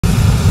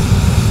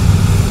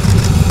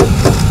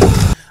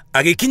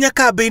Agikinya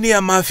kambĩini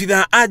ya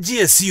maabithaa a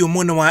GSU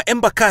mwena wa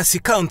Embakasi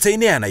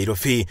kaunti-inĩ ya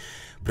Nairobi,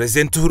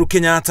 President Uhuru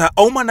Kenyatta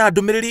auma na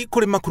ndũmĩrĩri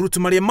kũrĩ makurutu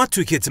marĩa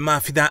matuĩkĩte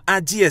maabithaa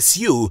a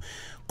GSU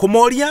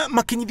kũmoria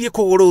makinyithie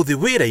kũgũrũ thĩ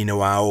wĩra-inĩ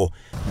wao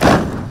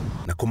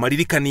na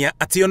kũmaririkania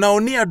atĩ onao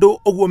nĩ andũ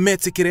ũguo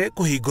metĩkĩre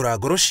kũhingũra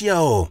ngoro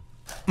ciao.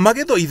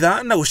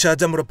 Magĩthoitha na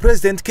gũcanjamũra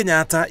President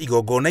Kenyatta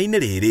igongona-inĩ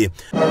rĩrĩ,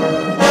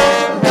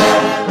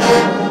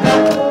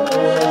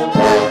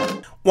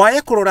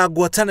 waye kũrora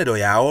ngwatanĩro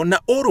yao na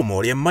ũrũmwe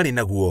ũrĩa marĩ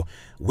naguo,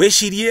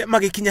 wecirie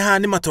magĩkinya haha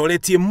nĩ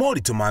matoretie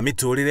mooritũ ma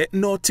mĩtũrĩre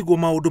no tiguo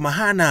maũndũ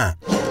mahana.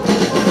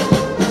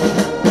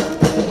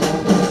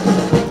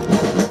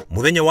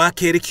 Mũthenya wa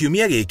kerĩ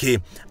kiumia gĩkĩ,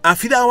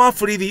 abithaa wa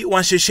borithi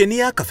wa ceceni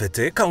ya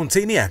Kabete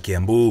kaunti-inĩ ya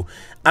Kiambu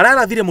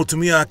ararathire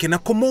mũtumia wake na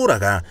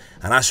kũmũraga,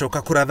 aracoka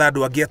kũratha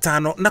andũ angĩ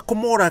atano na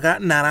kũmũraga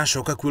na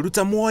aracoka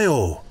kwĩruta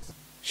muoyo.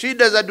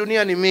 Shida za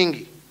dunia ni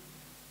mingi.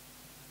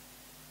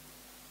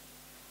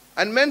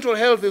 And mental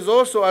health is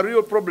also a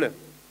real problem.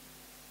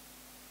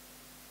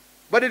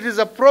 But it is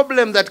a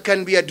problem that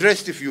can be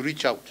addressed if you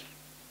reach out.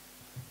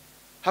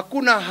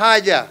 Hakuna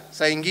haja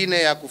saa ingine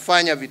ya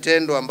kufanya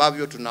vitendo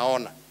ambavyo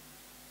tunaona.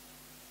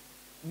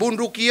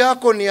 Bunduki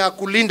yako ni ya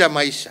kulinda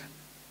maisha,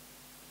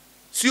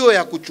 sio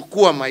ya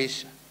kuchukua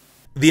maisha.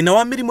 Thĩna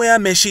wa mĩrimũ ya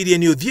meciria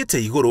nĩ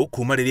ũthiĩte igũrũ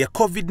kuma rĩrĩa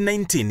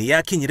COVID-19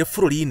 yakinyire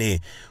bũrũri-inĩ,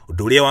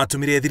 ũndũ ũrĩa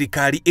watũmire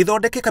thirikari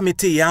ĩthondeke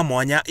kamĩtĩ ya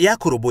mwanya ya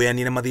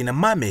kũrũmbũyania na mathĩna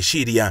ma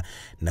meciria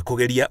na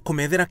kũgeria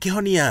kũmethera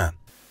kĩhonia.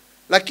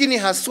 Lakini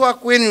haswa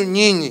kwenu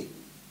nyinyi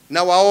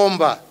na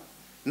waomba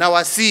na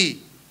wasii,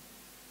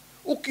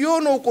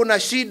 ukiona uko na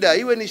shida,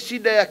 iwe ni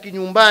shida ya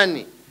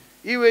kinyumbani,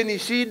 iwe ni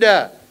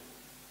shida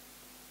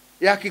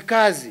ya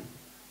kikazi,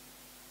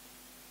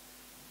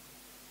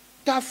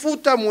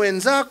 tafuta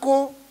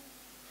mwenzako,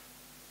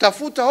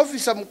 tafuta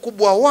ofisa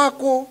mkubwa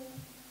wako,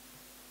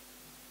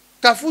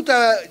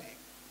 tafuta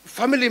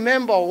family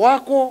member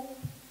wako,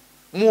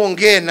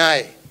 muongee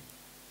naye.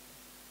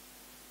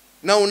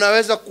 Na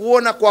unaweza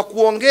kuona kwa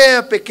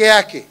kuongea peke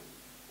yake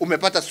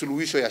umepata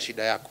suluhisho ya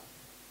shida yako.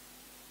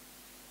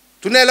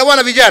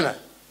 Tunaelewana vijana?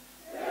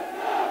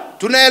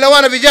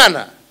 Tunaelewana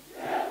vijana?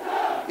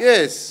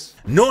 Yes.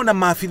 No na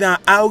maabithaa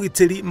a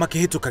ũgitĩri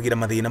makĩhĩtũkagĩra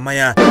mathĩna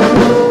maya.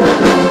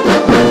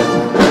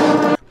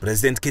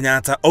 President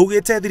Kenyatta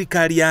augĩte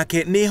thirikari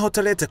yake nĩ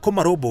ĩhotorete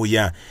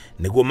kũmarũmbũiya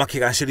nĩguo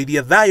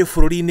makĩgacĩrithia thayũ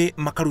bũrũri-inĩ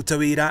makaruta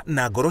wĩra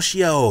na ngoro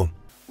ciao.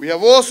 We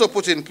have also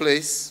put in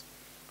place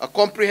a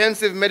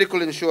comprehensive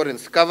medical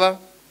insurance cover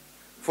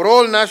for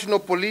all National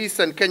Police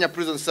and Kenya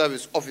Prison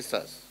Service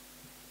officers.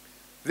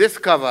 This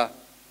cover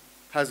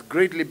has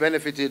greatly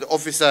benefited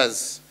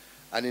officers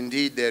and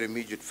indeed their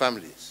immediate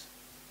families.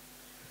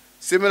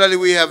 Similarly,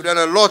 we have done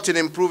a lot in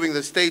improving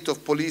the state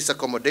of police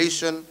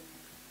accommodation,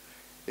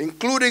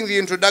 including the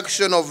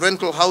introduction of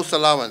rental house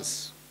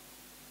allowance.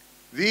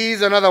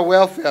 These and other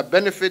welfare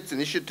benefits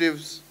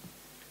initiatives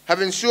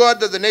have ensured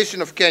that the nation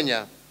of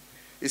Kenya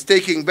is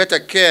taking better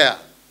care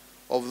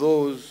of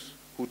those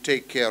who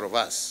take care of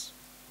us.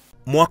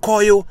 Mwaka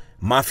ũyũ,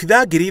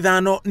 maabithaa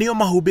 5,000 nĩo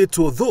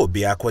mahumbĩtwo thũmbĩ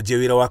ya kwanjia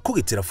wĩra wa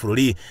kũgitĩra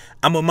bũrũri,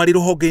 amwe marĩ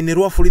rũhonge-inĩ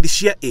rwa borithi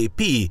cia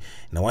AP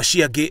na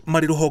acio angĩ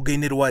marĩ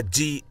rũhonge-inĩ rwa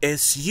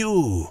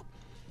GSU.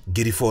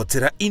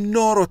 Ngĩribotera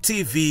Inooro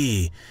TV,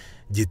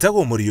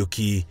 njĩtagwo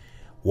Mũriũki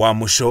wa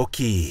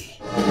Mũchoki.